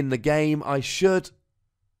minute in the game, I should...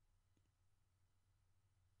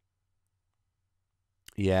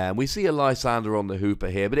 Yeah, we see a Lysander on the Hooper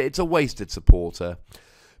here, but it's a wasted supporter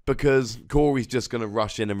because Corey's just going to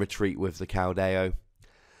rush in and retreat with the Caldeo.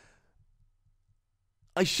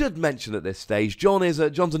 I should mention at this stage, John's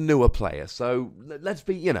a newer player, so let's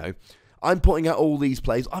be, I'm putting out all these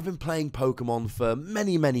plays. I've been playing Pokemon for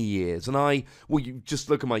many, many years, and you just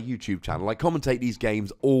look at my YouTube channel. I commentate these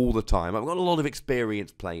games all the time. I've got a lot of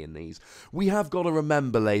experience playing these. We have got to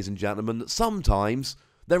remember, ladies and gentlemen, that sometimes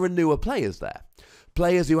there are newer players there.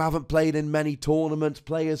 Players who haven't played in many tournaments,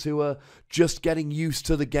 players who are just getting used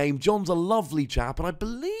to the game. John's a lovely chap, and I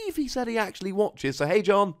believe he said he actually watches. So, hey,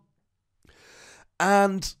 John.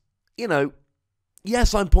 And,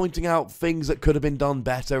 yes, I'm pointing out things that could have been done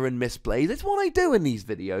better and misplays. It's what I do in these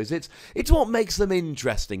videos. It's what makes them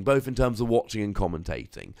interesting, both in terms of watching and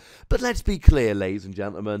commentating. But let's be clear, ladies and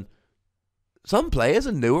gentlemen. Some players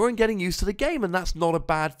are newer and getting used to the game, and that's not a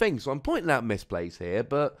bad thing. So I'm pointing out misplays here,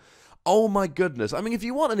 but... oh my goodness. I mean, if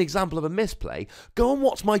you want an example of a misplay, go and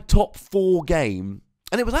watch my top 4 game.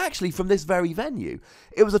 And it was actually from this very venue.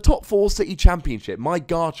 It was a top 4 city championship. My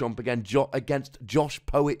Garchomp against Josh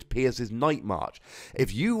Poet Pierce's Night March.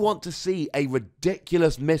 If you want to see a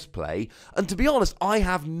ridiculous misplay, and to be honest, I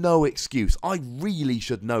have no excuse. I really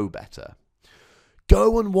should know better.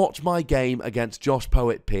 Go and watch my game against Josh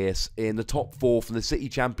Poet Pierce in the top 4 from the city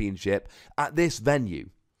championship at this venue.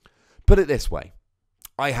 Put it this way.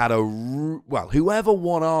 I had whoever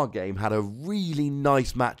won our game had a really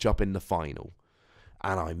nice matchup in the final.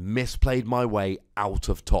 And I misplayed my way out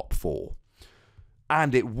of top 4.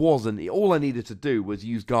 And it wasn't... all I needed to do was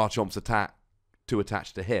use Garchomp's attack to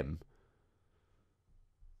attach to him.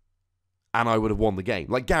 And I would have won the game.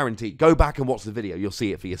 Like, guaranteed. Go back and watch the video. You'll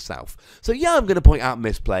see it for yourself. So, yeah, I'm going to point out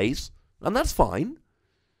misplays. And that's fine.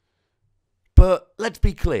 But let's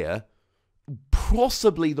be clear.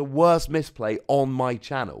 Possibly the worst misplay on my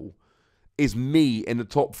channel is me in the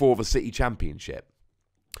top 4 of a city championship.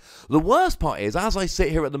 The worst part is, as I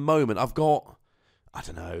sit here at the moment, I've got,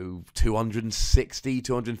 260,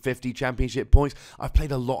 250 championship points. I've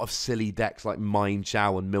played a lot of silly decks like Mind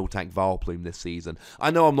Chow and Miltank Valplume this season.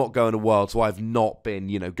 I know I'm not going to World, so I've not been,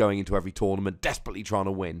 going into every tournament, desperately trying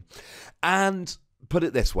to win. And put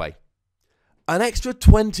it this way. An extra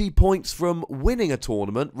 20 points from winning a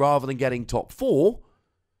tournament rather than getting top 4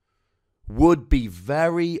 would be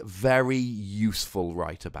very, very useful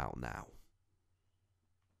right about now.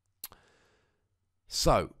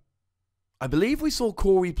 So, I believe we saw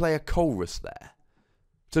Corey play a Colress there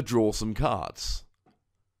to draw some cards.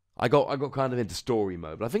 I got kind of into story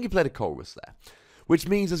mode, but I think he played a Colress there, which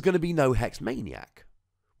means there's going to be no Hex Maniac,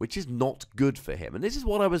 which is not good for him. And this is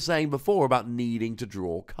what I was saying before about needing to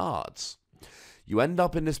draw cards. You end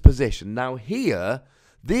up in this position. Now here,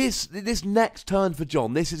 this next turn for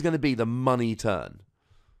John, this is going to be the money turn.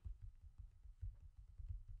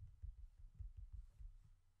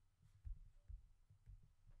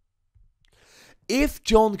 If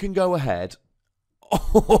John can go ahead...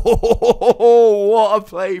 oh, what a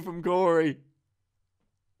play from Corey.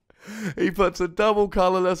 He puts a double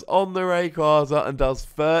colourless on the Rayquaza and does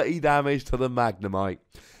 30 damage to the Magnemite.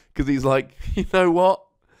 Because he's like, you know what?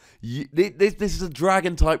 This is a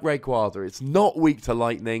dragon-type Rayquaza. It's not weak to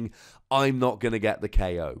lightning. I'm not going to get the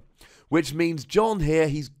KO. Which means John here,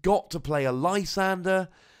 he's got to play a Lysander.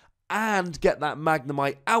 and get that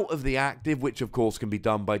Magnemite out of the active, which of course can be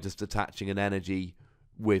done by just attaching an energy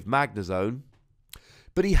with Magnezone.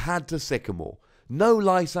 But he had to Sycamore. No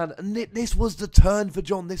Lysand, and this was the turn for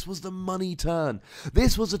John. This was the money turn.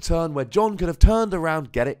 This was a turn where John could have turned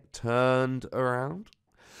around, get it? Turned around?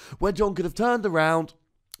 Where John could have turned around,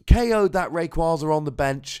 KO'd that Rayquaza on the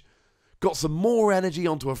bench, got some more energy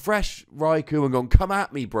onto a fresh Raikou and gone, come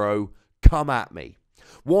at me, bro. Come at me.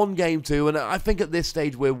 Won game 2, and I think at this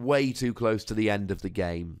stage we're way too close to the end of the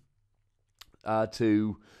game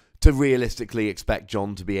to realistically expect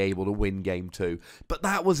John to be able to win game 2. But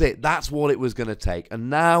that was it. That's what it was going to take.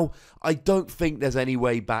 And now I don't think there's any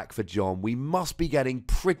way back for John. We must be getting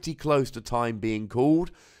pretty close to time being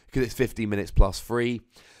called because it's 50 minutes plus 3.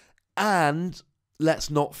 And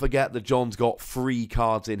let's not forget that John's got 3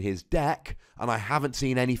 cards in his deck, and I haven't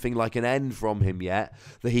seen anything like an end from him yet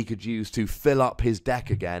that he could use to fill up his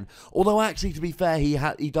deck again. Although actually, to be fair,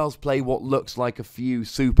 he does play what looks like a few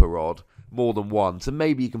Super Rod, more than one, so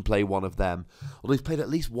maybe he can play one of them. Although he's played at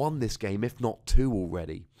least 1 this game, if not 2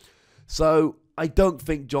 already. So I don't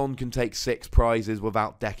think John can take 6 prizes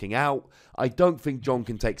without decking out. I don't think John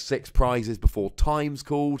can take 6 prizes before time's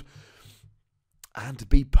called. And to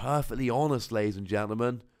be perfectly honest, ladies and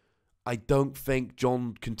gentlemen, I don't think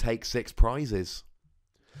John can take 6 prizes.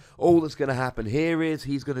 All that's going to happen here is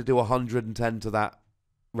he's going to do 110 to that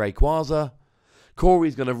Rayquaza.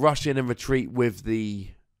 Corey's going to rush in and retreat with the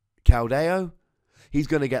Caldeo. He's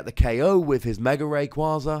going to get the KO with his Mega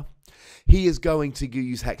Rayquaza. He is going to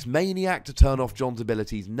use Hex Maniac to turn off John's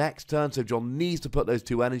abilities next turn, so John needs to put those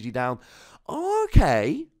 2 energy down.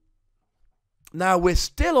 Okay. Now we're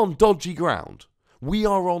still on dodgy ground. We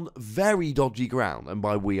are on very dodgy ground, and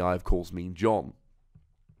by we I of course mean John.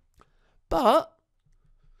 But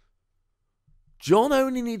John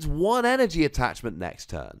only needs 1 energy attachment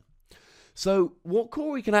next turn. So what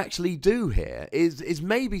Corey can actually do here is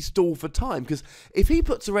maybe stall for time, because if he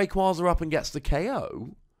puts a Rayquaza up and gets the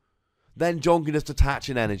KO, then John can just attach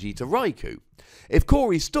an energy to Raikou. If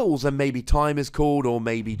Corey stalls, then maybe time is called, or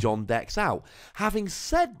maybe John decks out. Having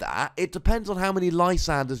said that, it depends on how many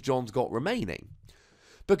Lysanders John's got remaining.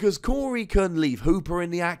 Because Corey can leave Hooper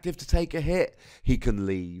in the active to take a hit. He can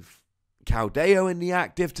leave Caldeo in the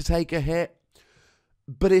active to take a hit.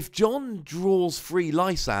 But if John draws 3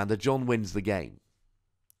 Lysander, John wins the game.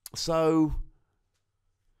 So,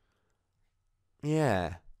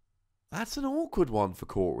 yeah, that's an awkward one for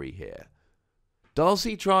Corey here. Does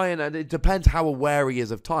he try and it depends how aware he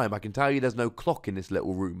is of time. I can tell you there's no clock in this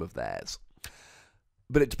little room of theirs.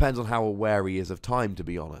 But it depends on how aware he is of time, to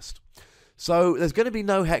be honest. So there's going to be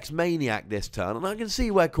no Hex Maniac this turn, and I can see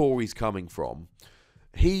where Corey's coming from.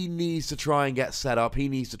 He needs to try and get set up. He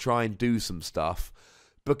needs to try and do some stuff.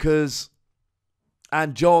 Because,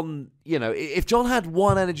 and John, you know, if John had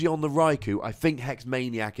 1 energy on the Raikou, I think Hex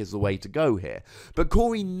Maniac is the way to go here. But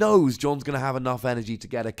Corey knows John's going to have enough energy to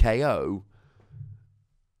get a KO,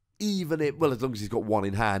 even if, well, as long as he's got 1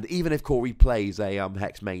 in hand, even if Corey plays a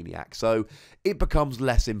Hex Maniac. So it becomes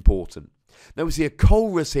less important. Now we see a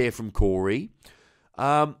Colress here from Corey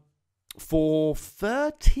for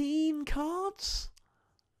 13 cards.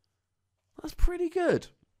 That's pretty good.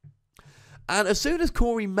 And as soon as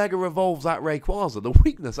Corey Mega Revolves that Rayquaza, the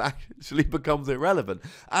weakness actually becomes irrelevant.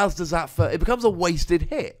 As does that it becomes a wasted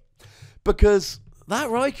hit. Because that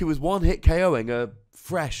Raikou is 1-hit KOing a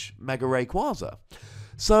fresh Mega Rayquaza.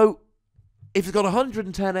 So, if it's got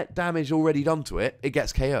 110 damage already done to it, it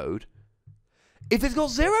gets KO'd. If it's got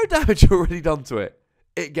 0 damage already done to it,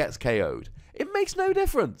 it gets KO'd. It makes no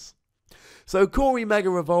difference. So Corey Mega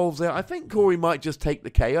Revolves it. I think Corey might just take the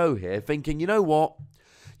KO here, thinking, you know what?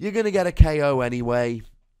 You're going to get a KO anyway.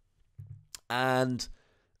 And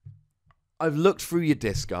I've looked through your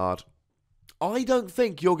discard. I don't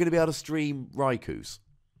think you're going to be able to stream Raikous.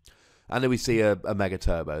 And then we see a Mega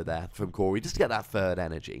Turbo there from Corey, just to get that 3rd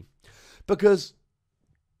energy. Because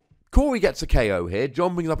Corey gets a KO here.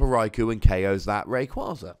 John brings up a Raikou and KOs that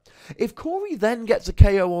Rayquaza. If Corey then gets a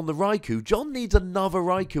KO on the Raikou, John needs another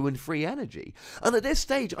Raikou and 3 energy. And at this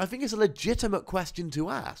stage, I think it's a legitimate question to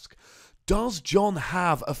ask. Does John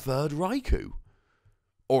have a 3rd Raikou?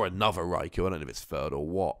 Or another Raikou, I don't know if it's 3rd or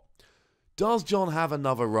what. Does John have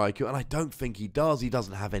another Raikou? And I don't think he does. He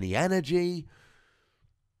doesn't have any energy.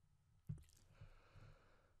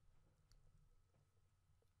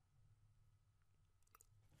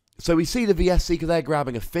 So we see the VS Seeker there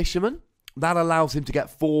grabbing a Fisherman. That allows him to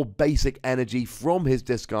get 4 basic energy from his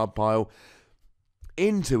discard pile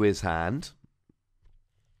into his hand.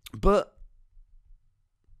 But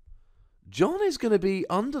John is going to be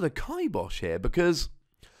under the kibosh here, because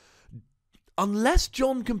unless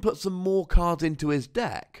John can put some more cards into his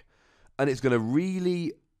deck, and it's going to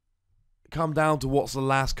really come down to what's the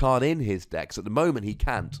last card in his deck. So at the moment, he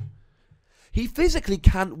can't. He physically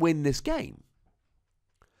can't win this game.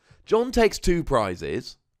 John takes 2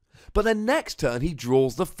 prizes, but then next turn he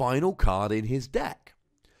draws the final card in his deck.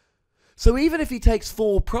 So even if he takes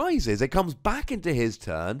 4 prizes, it comes back into his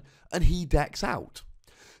turn and he decks out.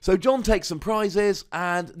 So John takes some prizes,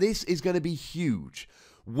 and this is going to be huge.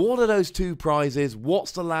 What are those 2 prizes?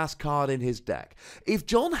 What's the last card in his deck? If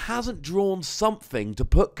John hasn't drawn something to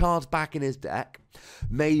put cards back in his deck,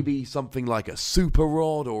 maybe something like a Super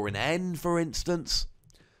Rod or an N, for instance,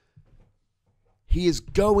 he is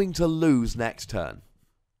going to lose next turn.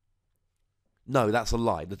 No, that's a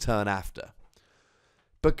lie. The turn after.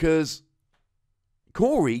 Because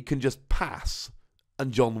Corey can just pass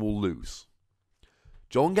and John will lose.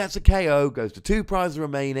 John gets a KO, goes to 2 prizes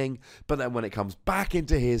remaining, but then when it comes back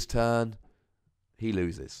into his turn, he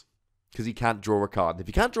loses. Because he can't draw a card. And if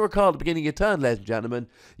you can't draw a card at the beginning of your turn, ladies and gentlemen,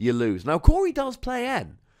 you lose. Now, Corey does play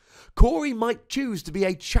N. Corey might choose to be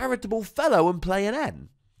a charitable fellow and play an N.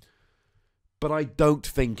 But I don't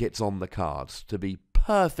think it's on the cards. To be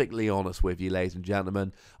perfectly honest with you, ladies and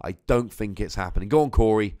gentlemen, I don't think it's happening. Go on,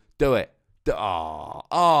 Corey. Do it.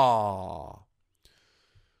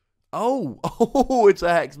 Oh, it's a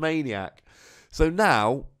Hex Maniac. So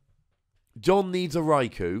now, John needs a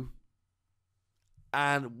Raikou.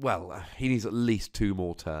 And, well, he needs at least 2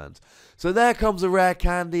 more turns. So there comes a rare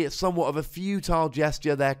candy. It's somewhat of a futile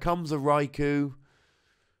gesture. There comes a Raikou.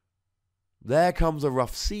 There comes a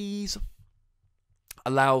Rough Seas.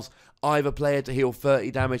 Allows either player to heal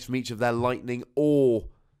 30 damage from each of their lightning or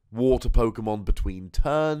water Pokemon between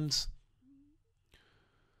turns.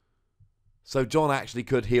 So John actually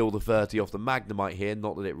could heal the 30 off the Magnemite here,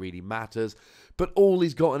 not that it really matters. But all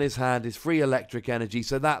he's got in his hand is free electric energy,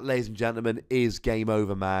 so that, ladies and gentlemen, is game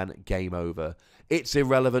over, man. Game over. It's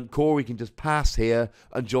irrelevant. Corey can just pass here,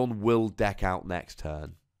 and John will deck out next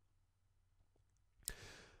turn.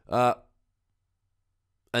 And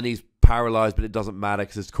he's paralysed, but it doesn't matter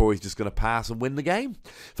because Corey's just going to pass and win the game.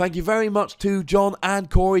 Thank you very much to John and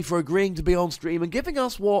Corey for agreeing to be on stream and giving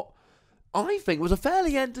us what I think was a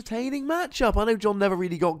fairly entertaining matchup. I know John never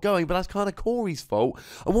really got going, but that's kind of Corey's fault.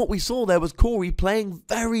 And what we saw there was Corey playing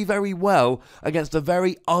very, very well against a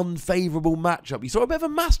very unfavourable matchup. You saw a bit of a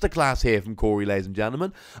masterclass here from Corey, ladies and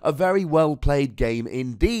gentlemen. A very well-played game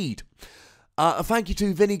indeed. Thank you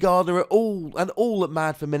to Vinnie Gardner at all at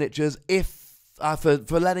Mad for Miniatures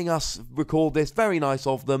for letting us record this. Very nice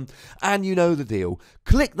of them. And you know the deal.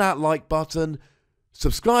 Click that like button.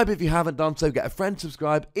 Subscribe if you haven't done so, get a friend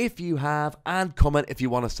subscribe if you have, and comment if you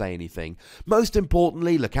want to say anything. Most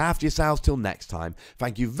importantly, look after yourselves till next time.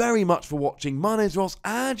 Thank you very much for watching. My name's Ross,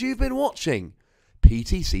 and you've been watching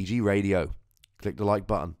PTCG Radio. Click the like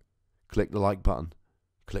button. Click the like button.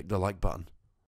 Click the like button.